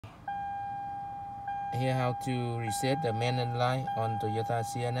Here how to reset the manual light on Toyota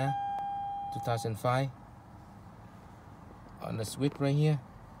Sienna 2005. On the switch right here.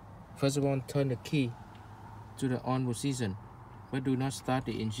 First of all, turn the key to the on position, but do not start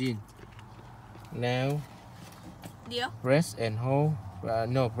the engine. Now press and hold.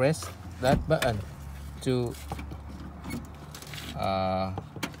 Press that button to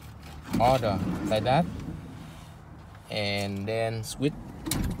order like that, and then switch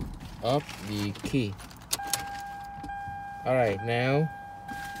up the key. Alright, now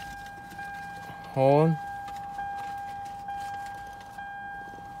hold.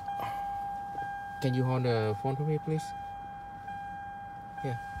 Can you hold the phone for me, please?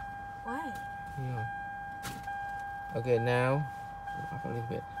 Yeah. Why? Yeah. Okay, now up a little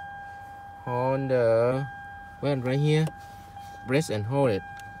bit. Hold the button right here. Press and hold it,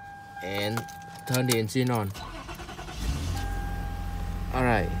 and turn the engine on.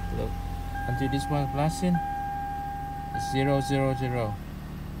 Alright, look. Until this one flashing, it's 0, 0, 0.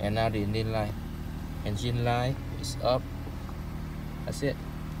 And now the engine light is up. That's it.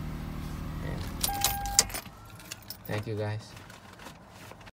 And thank you guys.